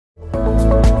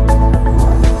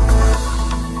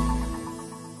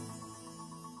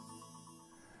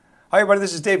Hi everybody,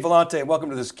 this is Dave Vellante and welcome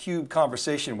to this CUBE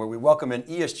conversation where we welcome in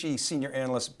ESG Senior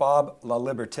Analyst Bob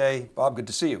Laliberte. Bob, good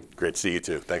to see you. Great to see you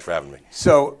too. Thanks for having me.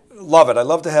 So, love it. I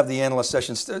love to have the analyst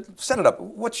sessions. Set it up.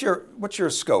 What's your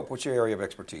scope? What's your area of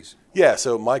expertise? Yeah,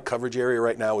 so my coverage area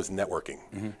right now is networking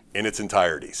in its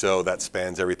entirety. So that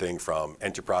spans everything from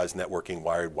enterprise networking,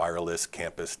 wired, wireless,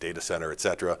 campus, data center, et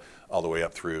cetera, all the way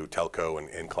up through telco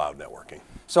and cloud networking.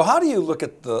 So how do you look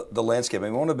at the landscape? I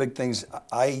mean, one of the big things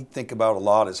I think about a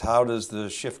lot is how does the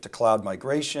shift to cloud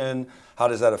migration, how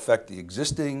does that affect the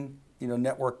existing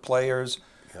network players?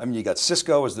 I mean, you got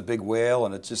Cisco as the big whale,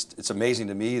 and it's amazing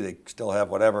to me. They still have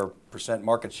whatever percent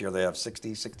market share. They have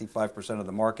 60, 65% of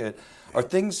the market.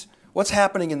 What's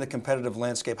happening in the competitive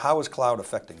landscape? How is cloud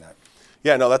affecting that?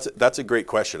 Yeah, no, that's a great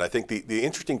question. I think the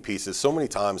interesting piece is so many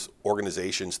times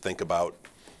organizations think about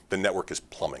the network as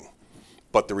plumbing.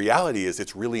 But the reality is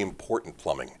it's really important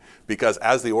plumbing, because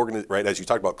as you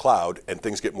talk about cloud and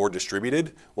things get more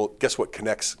distributed, well, guess what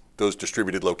connects those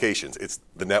distributed locations? It's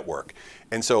the network.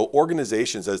 And so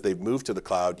organizations, as they've moved to the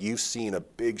cloud, you've seen a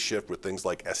big shift with things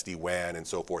like SD-WAN and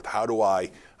so forth. How do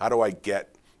I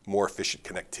get more efficient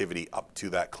connectivity up to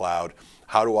that cloud?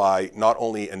 How do I not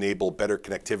only enable better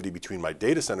connectivity between my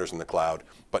data centers in the cloud,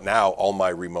 but now all my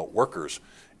remote workers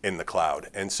in the cloud?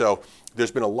 And so there's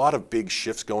been a lot of big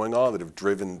shifts going on that have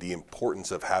driven the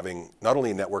importance of having not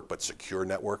only a network, but secure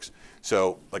networks.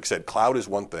 So like I said, cloud is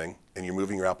one thing, and you're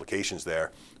moving your applications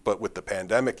there. But with the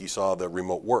pandemic, you saw the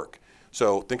remote work.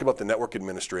 So think about the network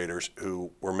administrators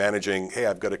who were managing, hey,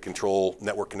 I've got to control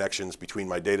network connections between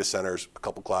my data centers, a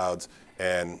couple clouds,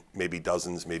 and maybe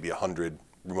dozens, maybe 100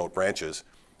 remote branches.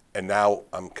 And now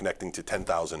I'm connecting to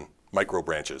 10,000 micro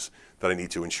branches that I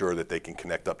need to ensure that they can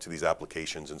connect up to these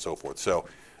applications and so forth. So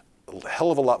a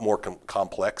hell of a lot more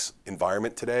complex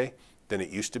environment today than it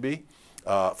used to be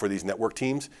for these network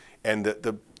teams. And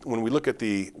when we look at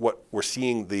what we're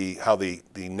seeing, how the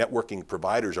networking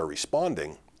providers are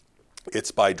responding,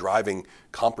 it's by driving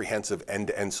comprehensive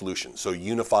end-to-end solutions. So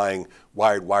unifying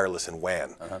wired, wireless, and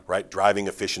WAN, right? Driving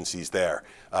efficiencies there.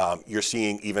 You're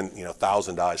seeing even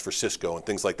thousand eyes for Cisco and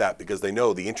things like that, because they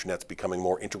know the internet's becoming a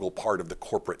more integral part of the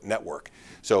corporate network.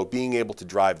 So being able to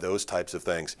drive those types of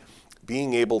things,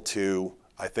 being able to,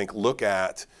 I think, look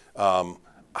at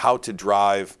how to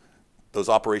drive those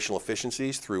operational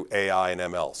efficiencies through AI and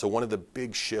ML. So one of the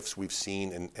big shifts we've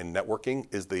seen in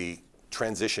networking is the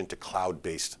transition to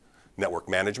cloud-based network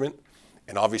management,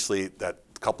 and obviously that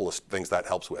couple of things that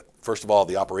helps with. First of all,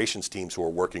 the operations teams who are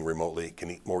working remotely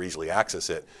can more easily access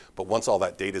it, but once all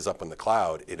that data is up in the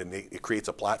cloud, it creates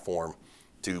a platform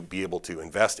to be able to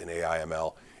invest in AI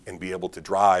ML and be able to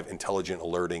drive intelligent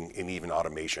alerting and even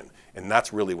automation. And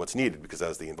that's really what's needed, because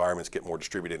as the environments get more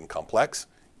distributed and complex,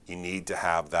 you need to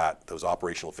have those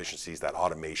operational efficiencies, that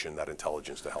automation, that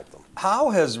intelligence to help them. How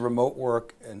has remote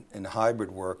work and hybrid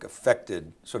work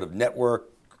affected sort of network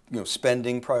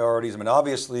spending priorities? I mean,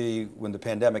 obviously, when the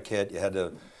pandemic hit, you had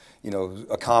to,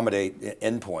 accommodate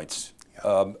endpoints.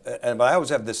 But I always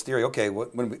have this theory. Okay,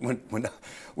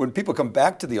 when people come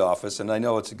back to the office, and I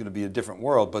know it's going to be a different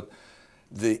world, but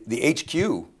the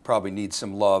HQ probably needs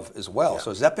some love as well. Yeah.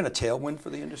 So has that been a tailwind for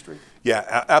the industry?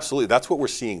 Yeah, absolutely. That's what we're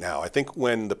seeing now. I think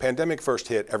when the pandemic first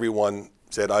hit, everyone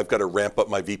said, I've got to ramp up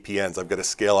my VPNs, I've got to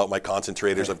scale out my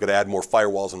concentrators, I've got to add more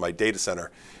firewalls in my data center.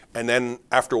 And then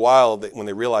after a while, when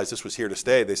they realized this was here to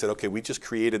stay, they said, okay, we just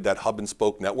created that hub and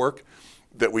spoke network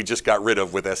that we just got rid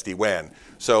of with SD-WAN.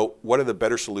 So what are the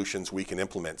better solutions we can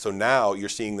implement? So now you're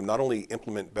seeing them not only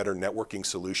implement better networking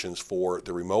solutions for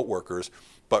the remote workers,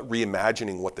 but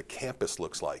reimagining what the campus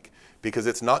looks like, because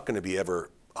it's not going to be ever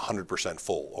 100%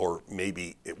 full, or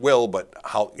maybe it will, but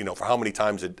for how many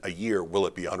times a year will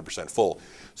it be 100% full?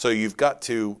 So you've got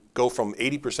to go from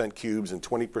 80% cubes and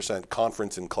 20%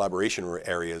 conference and collaboration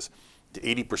areas to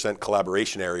 80%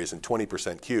 collaboration areas and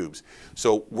 20% cubes.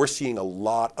 So we're seeing a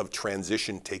lot of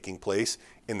transition taking place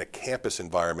in the campus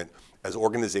environment as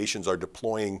organizations are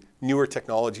deploying newer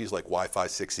technologies like Wi-Fi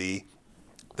 6E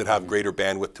that have greater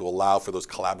bandwidth to allow for those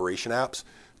collaboration apps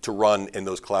to run in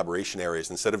those collaboration areas.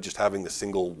 Instead of just having the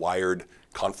single wired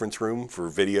conference room for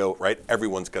video, right?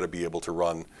 Everyone's got to be able to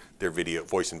run their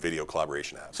voice and video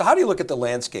collaboration apps. So how do you look at the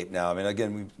landscape now? I mean,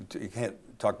 again, you can't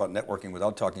talk about networking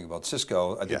without talking about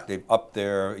Cisco. I think they've up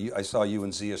there. I saw you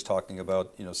and Zia's talking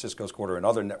about Cisco's quarter and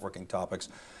other networking topics.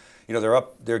 They're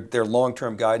up. Their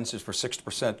long-term guidance is for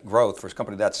 6% growth for a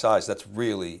company that size. That's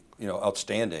really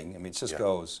outstanding. I mean,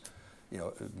 Cisco's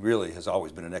really has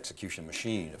always been an execution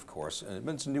machine, of course, and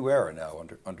it's a new era now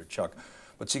under Chuck.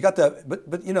 But so you got that,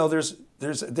 but you know,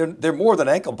 they're more than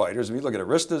ankle biters. I mean, look at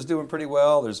Arista's doing pretty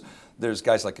well. There's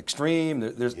guys like Extreme.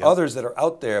 There's others that are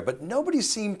out there, but nobody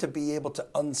seemed to be able to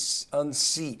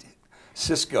unseat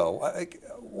Cisco.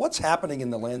 What's happening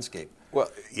in the landscape? Well,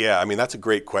 yeah, I mean, that's a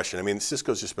great question. I mean,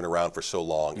 Cisco's just been around for so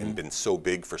long and been so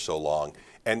big for so long.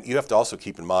 And you have to also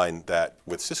keep in mind that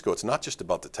with Cisco, it's not just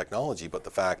about the technology, but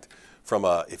the fact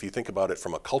if you think about it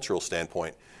from a cultural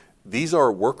standpoint, these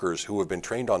are workers who have been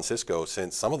trained on Cisco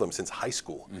some of them since high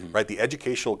school, right? The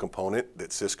educational component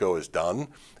that Cisco has done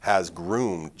has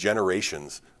groomed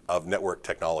generations of network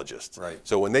technologists. Right.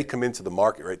 So when they come into the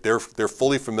market, right, they're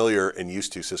fully familiar and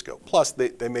used to Cisco. Plus,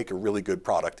 they make a really good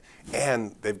product,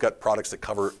 and they've got products that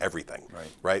cover everything.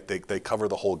 Right. They cover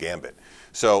the whole gambit.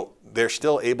 So they're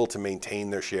still able to maintain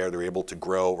their share. They're able to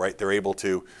grow. Right. They're able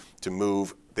to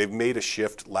move. They've made a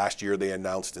shift. Last year, they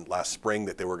announced last spring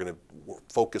that they were going to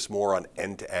focus more on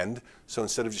end-to-end. So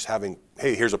instead of just having,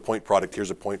 hey, here's a point product,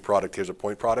 here's a point product, here's a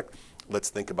point product, let's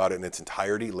think about it in its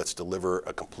entirety. Let's deliver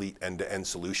a complete end-to-end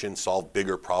solution, solve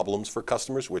bigger problems for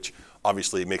customers, which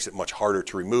obviously makes it much harder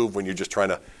to remove when you're just trying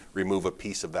to remove a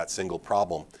piece of that single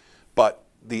problem. But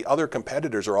the other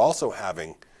competitors are also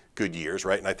having good years,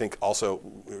 right? And I think also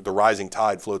the rising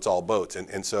tide floats all boats.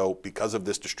 And so because of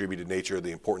this distributed nature,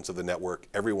 the importance of the network,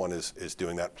 everyone is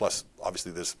doing that. Plus,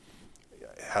 obviously, it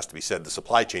has to be said, the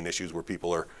supply chain issues where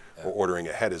people are ordering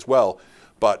ahead as well.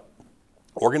 But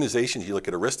organizations, you look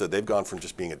at Arista, they've gone from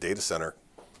just being a data center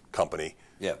company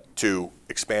to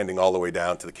expanding all the way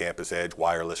down to the campus edge,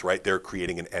 wireless, right? They're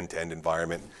creating an end-to-end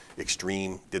environment.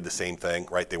 Extreme did the same thing,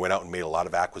 right? They went out and made a lot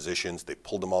of acquisitions. They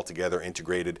pulled them all together,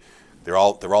 integrated. They're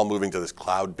all moving to this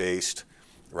cloud-based,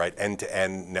 right,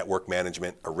 end-to-end network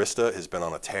management. Arista has been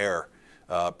on a tear,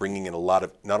 bringing in a lot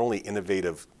of not only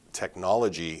innovative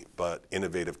technology, but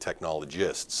innovative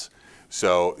technologists.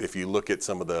 So if you look at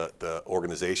some of the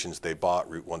organizations they bought,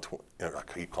 Route 120,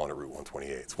 I keep calling it Route 128.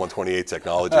 It's 128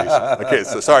 Technologies. Okay,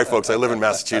 so sorry folks, I live in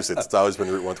Massachusetts. It's always been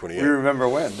Route 128. We remember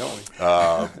when, don't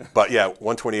we? But yeah,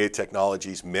 128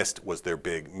 Technologies, Mist was their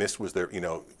Mist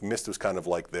was kind of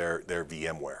like their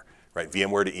VMware, right?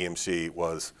 VMware to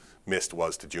EMC Mist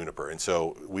was to Juniper. And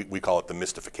so we call it the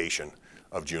mystification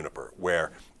of Juniper,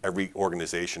 where every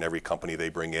organization, every company they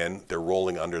bring in, they're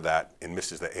rolling under that, and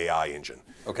Mist is the AI engine.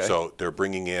 Okay. So they're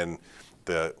bringing in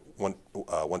the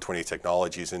 128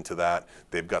 Technologies into that.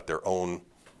 They've got their own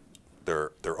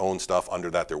stuff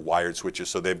under that. They're wired switches,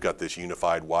 so they've got this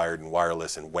unified wired and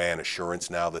wireless and WAN assurance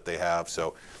now that they have.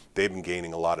 So they've been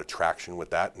gaining a lot of traction with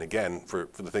that. And again, for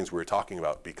the things we were talking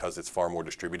about, because it's far more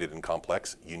distributed and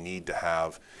complex, you need to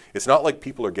have, it's not like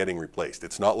people are getting replaced.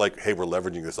 It's not like, hey, we're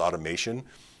leveraging this automation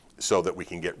so that we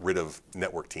can get rid of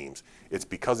network teams. It's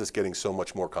because it's getting so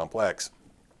much more complex.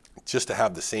 Just to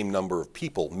have the same number of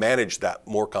people manage that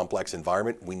more complex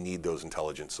environment, we need those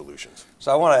intelligent solutions.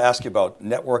 So I want to ask you about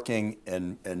networking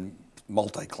and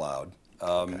multi-cloud.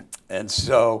 Okay. And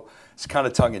so it's kind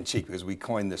of tongue-in-cheek because we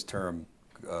coined this term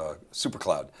super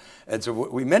cloud. And so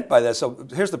what we meant by that, so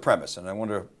here's the premise, and I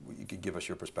wonder if you could give us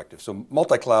your perspective. So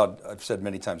multi-cloud, I've said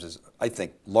many times, is, I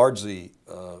think, largely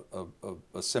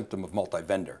a symptom of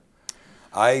multi-vendor.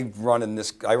 I run in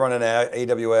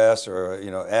AWS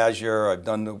or Azure. I've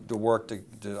done the work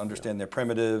to understand their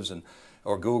primitives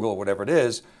or Google or whatever it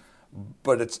is,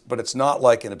 but it's not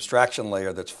like an abstraction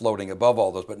layer that's floating above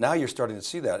all those. But now you're starting to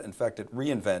see that. In fact, at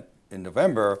reInvent in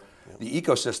November, the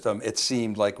ecosystem, it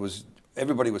seemed like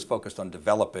everybody was focused on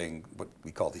developing what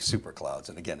we call these super clouds.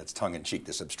 And again, it's tongue-in-cheek,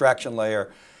 this abstraction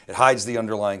layer. It hides the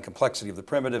underlying complexity of the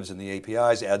primitives and the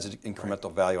APIs, adds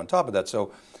incremental value on top of that.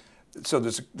 So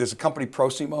there's a company,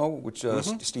 Prosimo, which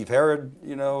Steve Herod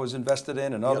is invested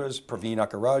in, and others. Praveen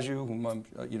Akkaraju, whom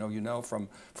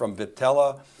from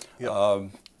Viptela.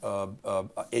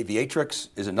 Aviatrix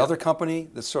is another company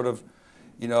that's sort of,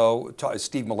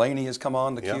 Steve Mullaney has come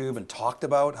on theCUBE and talked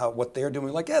about what they're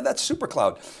doing. Like, that's super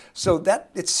cloud. So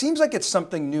it seems like it's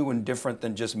something new and different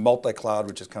than just multi-cloud,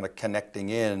 which is kind of connecting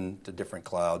in to different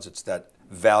clouds. It's that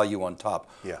value on top.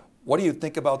 Yeah. What do you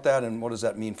think about that, and what does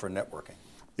that mean for networking?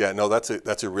 Yeah, no, that's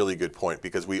a really good point,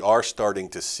 because we are starting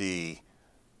to see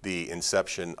the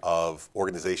inception of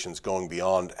organizations going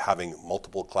beyond having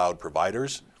multiple cloud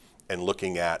providers and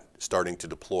looking at starting to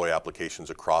deploy applications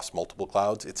across multiple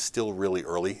clouds. It's still really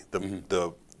early.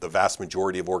 The vast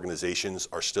majority of organizations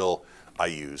are still, I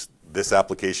use this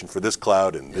application for this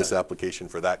cloud and this application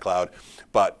for that cloud,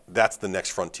 but that's the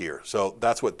next frontier. So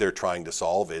that's what they're trying to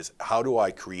solve, is how do I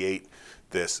create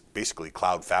this basically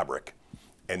cloud fabric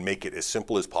and make it as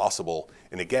simple as possible.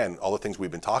 And again, all the things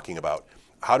we've been talking about,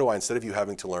 how do I, instead of you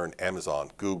having to learn Amazon,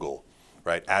 Google,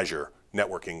 right, Azure,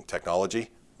 networking technology,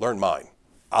 learn mine.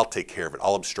 I'll take care of it.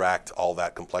 I'll abstract all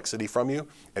that complexity from you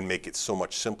and make it so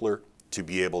much simpler to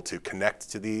be able to connect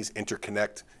to these,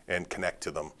 interconnect, and connect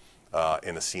to them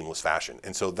in a seamless fashion.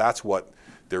 And so that's what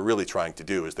they're really trying to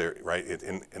do. Is they're right.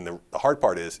 And the hard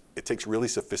part is it takes really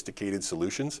sophisticated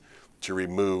solutions to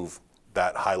remove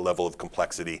that high level of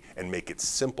complexity and make it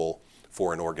simple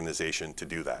for an organization to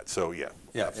do that. So yeah,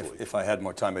 absolutely. If I had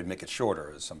more time, I'd make it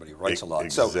shorter, as somebody writes a lot.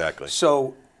 Exactly.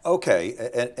 So okay,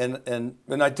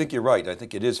 and I think you're right. I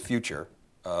think it is future.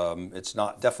 It's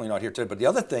definitely not here today. But the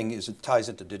other thing is it ties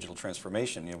into digital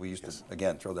transformation. You know, we used to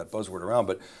again throw that buzzword around,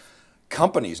 but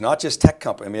companies, not just tech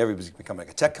companies. I mean, everybody's becoming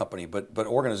like a tech company, but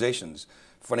organizations,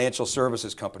 financial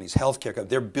services companies, healthcare companies,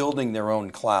 they're building their own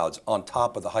clouds on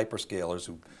top of the hyperscalers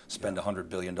who spend $100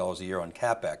 billion a year on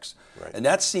CapEx. Right. And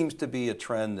that seems to be a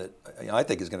trend that I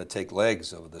think is going to take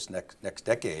legs over this next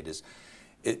decade.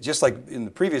 Just like in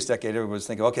the previous decade, everyone was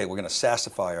thinking, okay, we're going to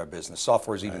SaaSify our business.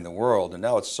 Software is eating the world. And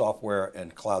now it's software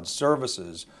and cloud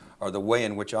services are the way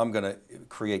in which I'm going to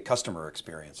create customer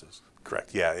experiences.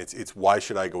 Correct. Yeah, it's why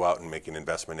should I go out and make an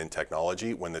investment in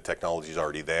technology when the technology is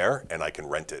already there and I can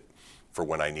rent it for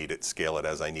when I need it, scale it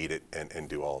as I need it, and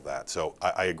do all of that. So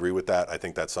I agree with that. I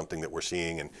think that's something that we're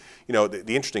seeing. And you know,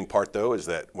 the interesting part though is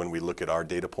that when we look at our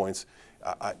data points,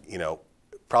 you know,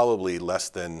 probably less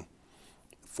than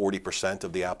 40%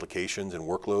 of the applications and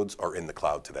workloads are in the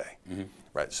cloud today. Mm-hmm.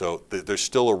 Right. So there's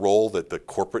still a role that the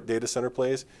corporate data center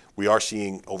plays. We are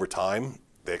seeing over time.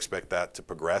 They expect that to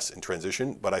progress and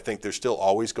transition, but I think there's still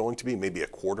always going to be maybe a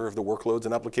quarter of the workloads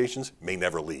and applications may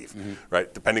never leave,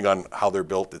 right? Depending on how they're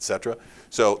built, et cetera.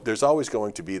 So there's always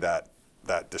going to be that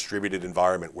distributed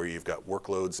environment where you've got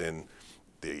workloads in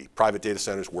the private data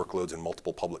centers, workloads in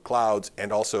multiple public clouds,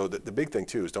 and also the big thing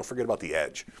too is don't forget about the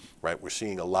edge, right? We're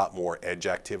seeing a lot more edge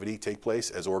activity take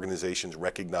place as organizations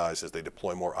recognize as they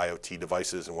deploy more IoT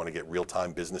devices and want to get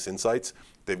real-time business insights,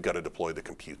 they've got to deploy the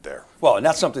compute there. Well, and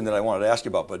that's something that I wanted to ask you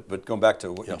about, but going back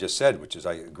to what you just said, which is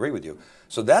I agree with you.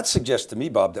 So that suggests to me,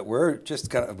 Bob, that we're just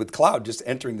kind of, with cloud, just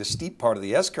entering the steep part of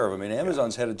the S-curve. I mean,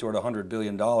 Amazon's headed toward $100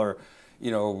 billion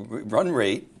run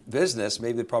rate business.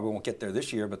 Maybe they probably won't get there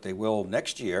this year, but they will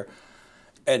next year.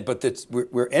 But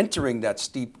we're entering that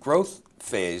steep growth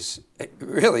phase. It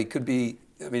really could be,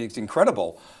 I mean, it's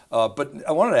incredible. But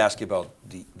I wanted to ask you about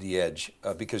the edge,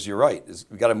 because you're right.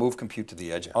 We've got to move compute to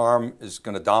the edge. ARM is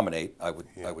going to dominate, I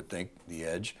would think, the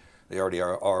edge. They already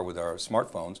are with our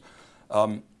smartphones.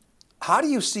 How do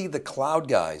you see the cloud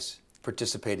guys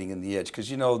participating in the edge? Because,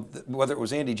 you know, whether it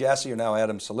was Andy Jassy or now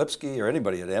Adam Selipsky or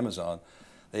anybody at Amazon,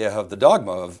 they have the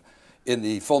dogma of, in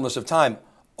the fullness of time,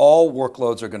 all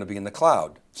workloads are going to be in the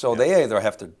cloud. So they either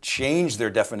have to change their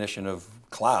definition of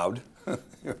cloud,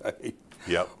 right?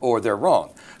 Yep. Or they're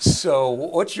wrong. So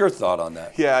what's your thought on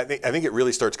that? Yeah, I think it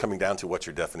really starts coming down to what's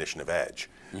your definition of edge.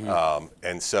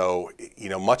 And so, you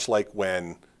know, much like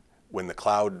when the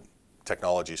cloud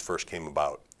technologies first came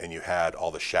about and you had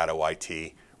all the shadow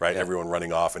IT, right? Yeah. Everyone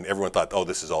running off, and everyone thought, oh,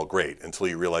 this is all great, until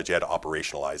you realized you had to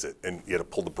operationalize it, and you had to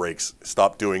pull the brakes,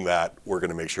 stop doing that. We're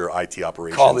going to make sure IT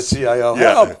operations. Call the CIO,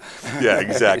 help. Yeah,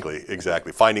 exactly,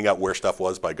 exactly. Finding out where stuff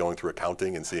was by going through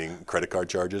accounting and seeing credit card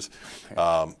charges.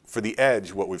 For the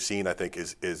edge, what we've seen, I think,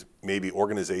 is maybe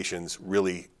organizations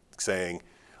really saying,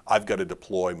 I've got to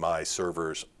deploy my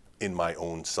servers in my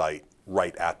own site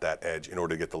right at that edge in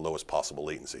order to get the lowest possible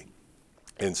latency.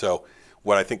 And so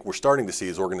what I think we're starting to see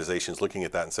is organizations looking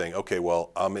at that and saying, okay,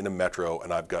 well, I'm in a metro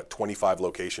and I've got 25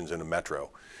 locations in a metro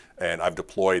and I've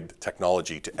deployed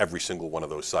technology to every single one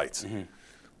of those sites.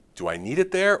 Do I need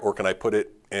it there, or can I put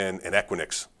it in an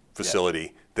Equinix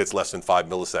facility that's less than 5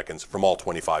 milliseconds from all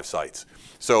 25 sites?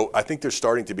 So I think there's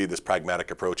starting to be this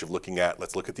pragmatic approach of looking at,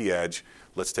 let's look at the edge,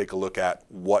 let's take a look at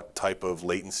what type of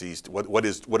latencies, what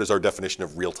is our definition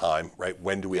of real time, right?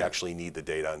 When do we actually need the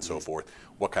data and so forth?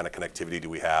 What kind of connectivity do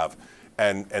we have?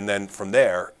 And then from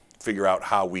there, figure out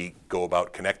how we go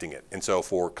about connecting it. And so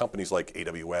for companies like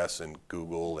AWS and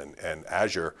Google and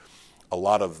Azure, a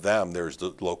lot of them, there's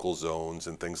the local zones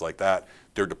and things like that.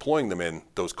 They're deploying them in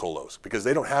those colos because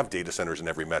they don't have data centers in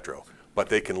every metro, but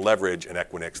they can leverage an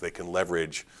Equinix, they can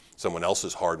leverage someone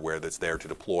else's hardware that's there to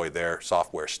deploy their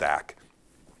software stack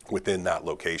within that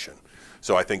location.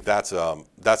 So I think that's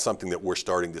something that we're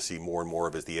starting to see more and more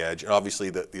of as the edge, and obviously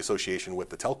the association with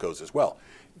the telcos as well.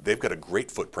 They've got a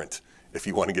great footprint if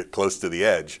you want to get close to the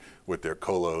edge with their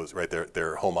colos, right?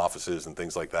 Their home offices and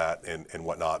things like that and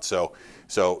whatnot. So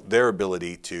their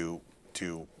ability to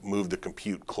move the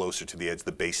compute closer to the edge,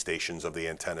 the base stations of the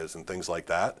antennas and things like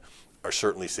that, are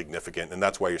certainly significant, and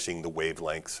that's why you're seeing the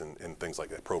wavelengths and things like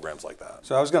that, programs like that.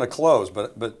 So I was going to close,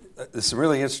 but there's some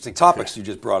really interesting topics you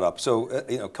just brought up. So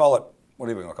call it, what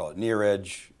are we going to call it? Near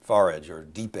edge, far edge or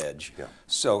deep edge. Yeah.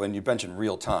 So, and you mentioned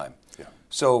real time. Yeah.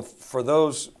 So for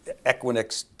those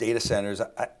Equinix data centers,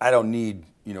 I don't need,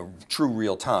 you know, true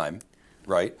real time,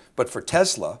 right? But for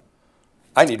Tesla,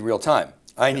 I need real time.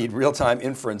 I need real-time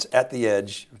inference at the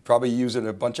edge, probably using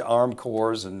a bunch of ARM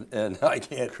cores, and I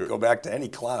can't go back to any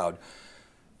cloud.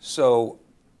 So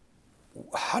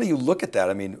how do you look at that?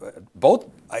 I mean, both,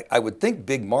 I would think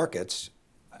big markets.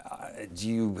 Do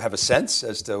you have a sense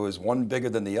as to, is one bigger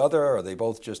than the other? Are they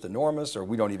both just enormous, or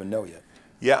we don't even know yet?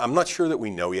 Yeah, I'm not sure that we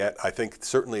know yet. I think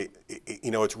certainly,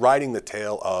 you know, it's riding the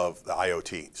tail of the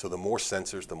IoT. So the more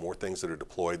sensors, the more things that are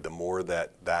deployed, the more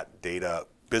that data,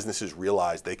 businesses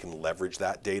realize they can leverage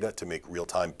that data to make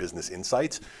real-time business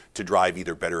insights to drive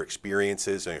either better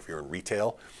experiences, and if you're in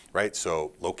retail, right?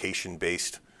 So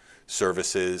location-based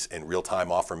services and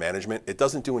real-time offer management. It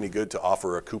doesn't do any good to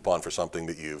offer a coupon for something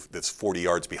that's 40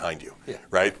 yards behind you,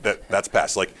 right? That's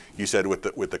past. Like you said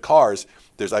with the cars,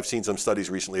 I've seen some studies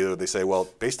recently where they say, well,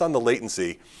 based on the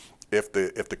latency, if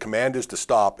the command is to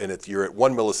stop and you're at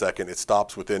 1 millisecond, it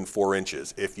stops within 4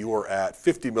 inches. If you are at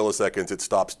 50 milliseconds, it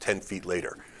stops 10 feet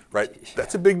later. Right?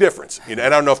 That's a big difference. You know,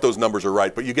 and I don't know if those numbers are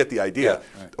right, but you get the idea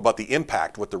about the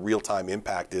impact, what the real-time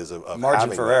impact is of margin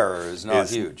for error is not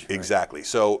huge. Exactly. Right?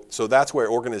 So that's where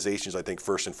organizations, I think,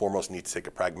 first and foremost need to take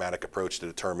a pragmatic approach to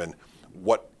determine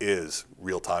what is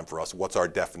real-time for us, what's our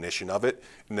definition of it,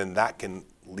 and then that can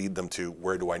lead them to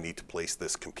where do I need to place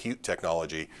this compute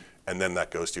technology, and then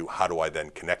that goes to how do I then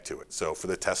connect to it. So for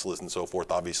the Teslas and so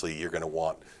forth, obviously you're going to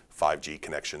want 5G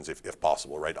connections if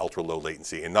possible, right? Ultra low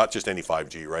latency, and not just any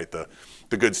 5G, right? The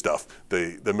good stuff,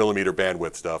 the millimeter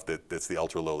bandwidth stuff that's the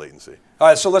ultra low latency. All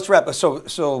right, so let's wrap up.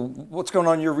 So what's going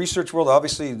on in your research world?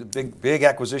 Obviously the big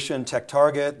acquisition,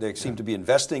 TechTarget, they seem to be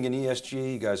investing in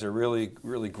ESG. You guys are really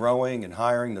growing and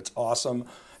hiring, that's awesome.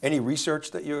 Any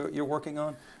research that you're working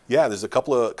on? Yeah, there's a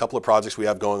couple of projects we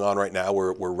have going on right now.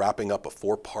 We're wrapping up a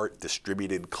 4-part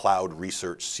distributed cloud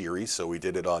research series. So we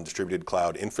did it on distributed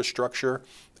cloud infrastructure,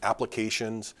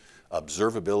 applications,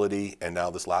 observability, and now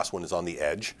this last one is on the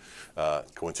edge,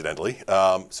 coincidentally.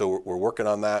 So we're working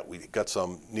on that. We've got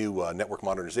some new network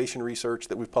modernization research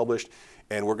that we've published,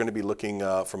 and we're going to be looking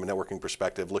from a networking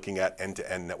perspective, looking at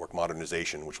end-to-end network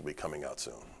modernization, which will be coming out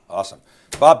soon. Awesome.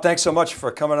 Bob, thanks so much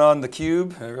for coming on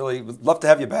theCUBE. I really would love to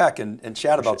have you back and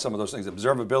chat about some of those things.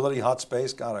 Observability, hot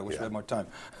space, God, I wish we had more time.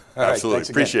 All Absolutely, right,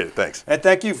 appreciate it, thanks. And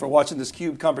thank you for watching this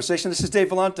CUBE conversation. This is Dave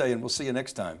Vellante, and we'll see you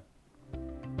next time.